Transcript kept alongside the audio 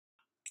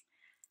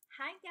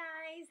Hi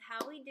guys,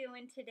 how we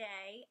doing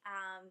today?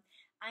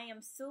 I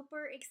am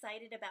super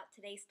excited about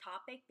today's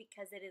topic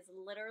because it is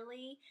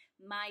literally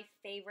my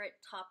favorite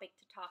topic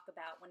to talk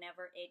about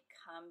whenever it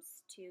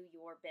comes to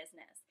your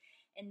business.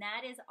 And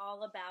that is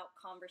all about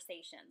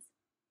conversations.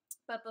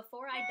 But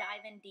before I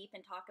dive in deep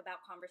and talk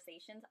about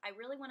conversations, I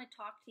really want to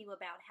talk to you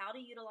about how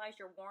to utilize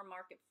your warm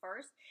market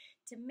first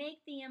to make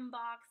the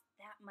inbox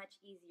that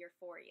much easier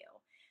for you.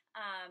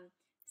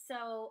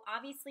 So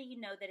obviously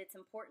you know that it's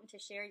important to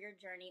share your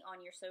journey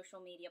on your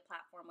social media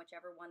platform,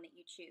 whichever one that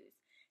you choose.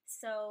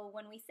 So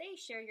when we say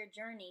share your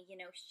journey,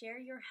 share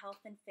your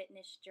health and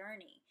fitness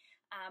journey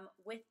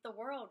with the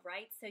world,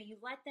 right? So you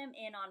let them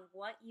in on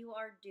what you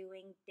are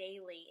doing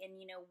daily and,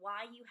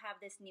 why you have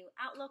this new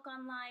outlook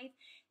on life.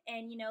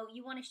 And,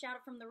 you want to shout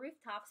it from the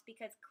rooftops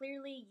because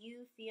clearly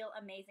you feel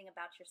amazing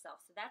about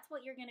yourself. So that's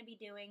what you're going to be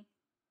doing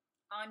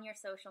on your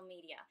social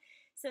media.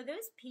 So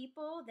those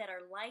people that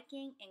are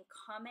liking and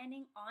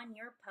commenting on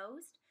your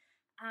post,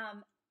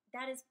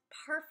 that is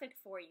perfect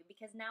for you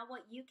because now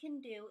what you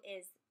can do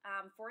is,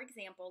 for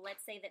example,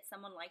 let's say that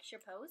someone likes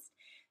your post.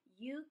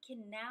 You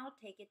can now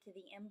take it to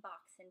the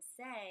inbox and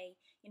say,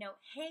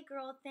 hey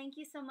girl, thank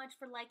you so much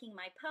for liking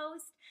my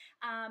post.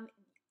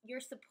 Your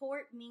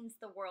support means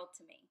the world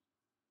to me.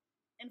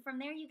 And from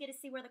there, you get to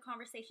see where the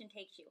conversation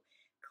takes you.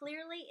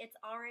 Clearly, it's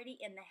already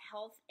in the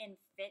health and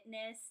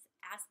fitness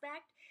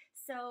aspect.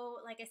 So,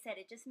 like I said,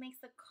 it just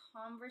makes the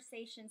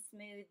conversation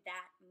smooth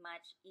that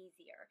much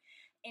easier.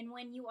 And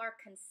when you are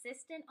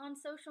consistent on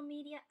social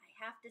media, I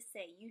have to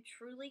say, you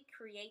truly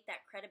create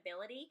that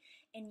credibility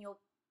and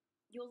you'll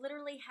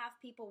literally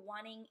have people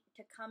wanting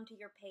to come to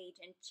your page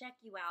and check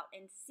you out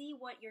and see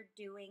what you're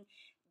doing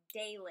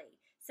daily.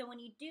 So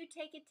when you do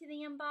take it to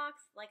the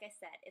inbox, like I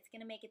said, it's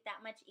going to make it that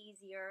much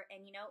easier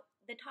and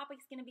the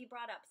topic's going to be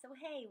brought up. So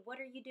hey,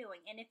 what are you doing?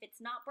 And if it's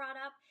not brought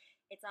up,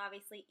 it's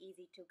obviously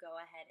easy to go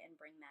ahead and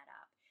bring that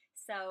up.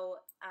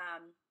 So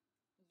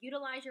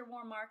utilize your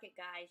warm market,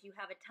 guys. You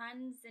have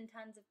tons and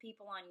tons of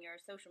people on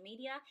your social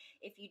media.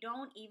 If you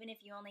don't, even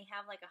if you only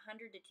have like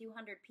 100 to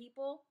 200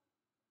 people,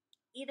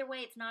 either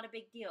way, it's not a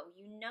big deal.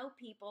 You know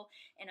people,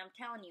 and I'm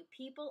telling you,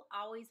 people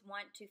always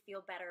want to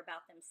feel better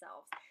about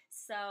themselves.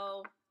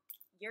 So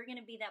you're going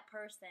to be that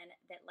person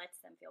that lets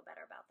them feel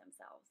better about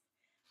themselves.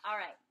 All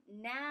right,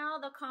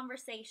 now the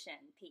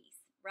conversation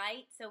piece,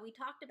 right? So we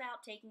talked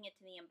about taking it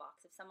to the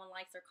inbox if someone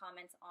likes or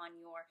comments on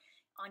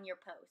your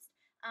post.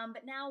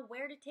 But now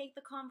where to take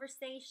the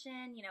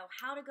conversation,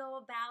 how to go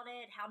about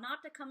it, how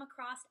not to come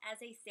across as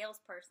a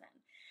salesperson.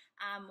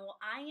 Well,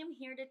 I am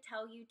here to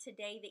tell you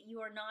today that you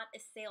are not a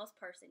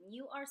salesperson.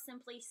 You are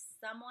simply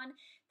someone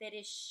that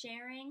is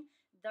sharing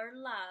their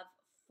love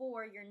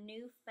for your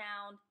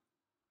newfound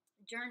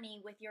journey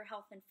with your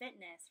health and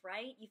fitness,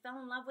 right? You fell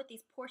in love with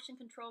these portion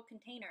control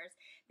containers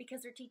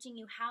because they're teaching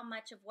you how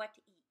much of what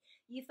to eat.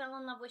 You fell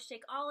in love with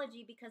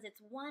Shakeology because it's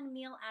one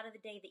meal out of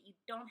the day that you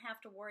don't have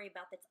to worry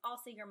about that's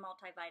also your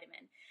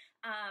multivitamin.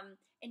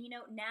 And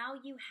now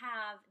you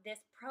have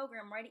this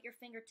program right at your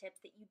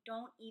fingertips that you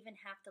don't even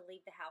have to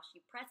leave the house.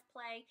 You press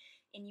play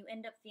and you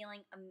end up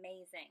feeling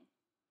amazing.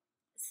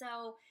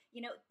 So,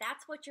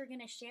 that's what you're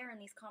going to share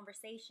in these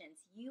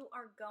conversations. You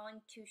are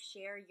going to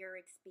share your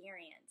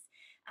experience.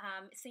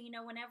 So,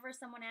 whenever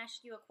someone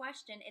asks you a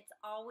question, it's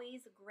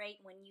always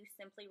great when you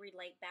simply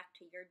relate back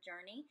to your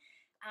journey.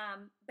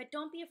 But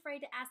don't be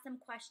afraid to ask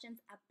them questions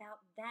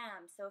about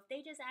them. So if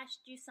they just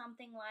asked you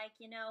something like,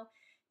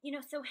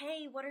 so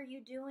hey, what are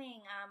you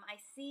doing? I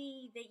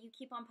see that you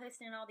keep on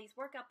posting all these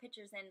workout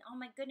pictures and oh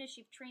my goodness,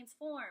 you've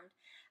transformed.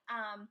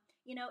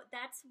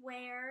 That's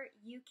where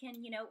you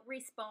can,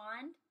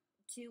 respond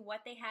to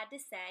what they had to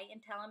say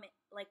and tell them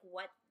like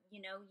what,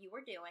 you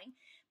were doing.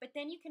 But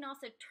then you can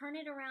also turn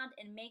it around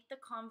and make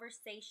the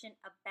conversation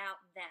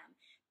about them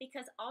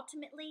because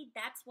ultimately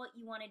that's what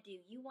you want to do.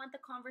 You want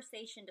the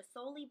conversation to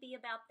solely be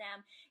about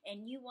them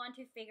and you want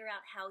to figure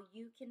out how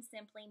you can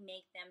simply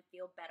make them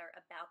feel better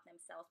about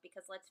themselves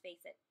because let's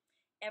face it,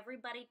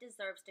 everybody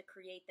deserves to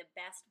create the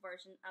best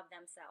version of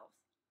themselves.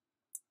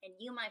 And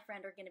you, my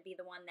friend, are going to be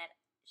the one that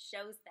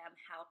shows them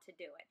how to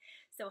do it.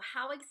 So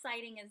how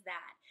exciting is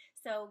that?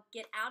 So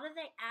get out of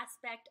the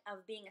aspect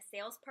of being a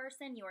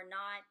salesperson. You are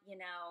not,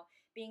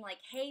 being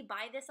like, hey,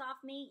 buy this off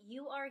me.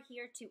 You are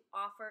here to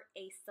offer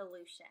a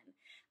solution.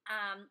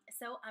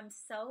 So I'm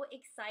so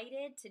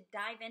excited to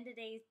dive in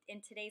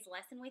today's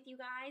lesson with you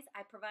guys.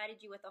 I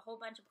provided you with a whole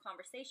bunch of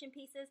conversation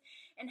pieces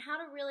and how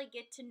to really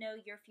get to know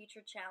your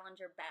future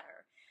challenger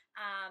better.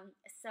 I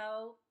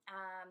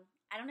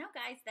don't know,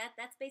 guys.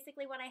 That's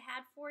basically what I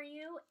had for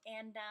you,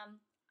 and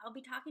I'll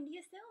be talking to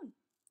you soon.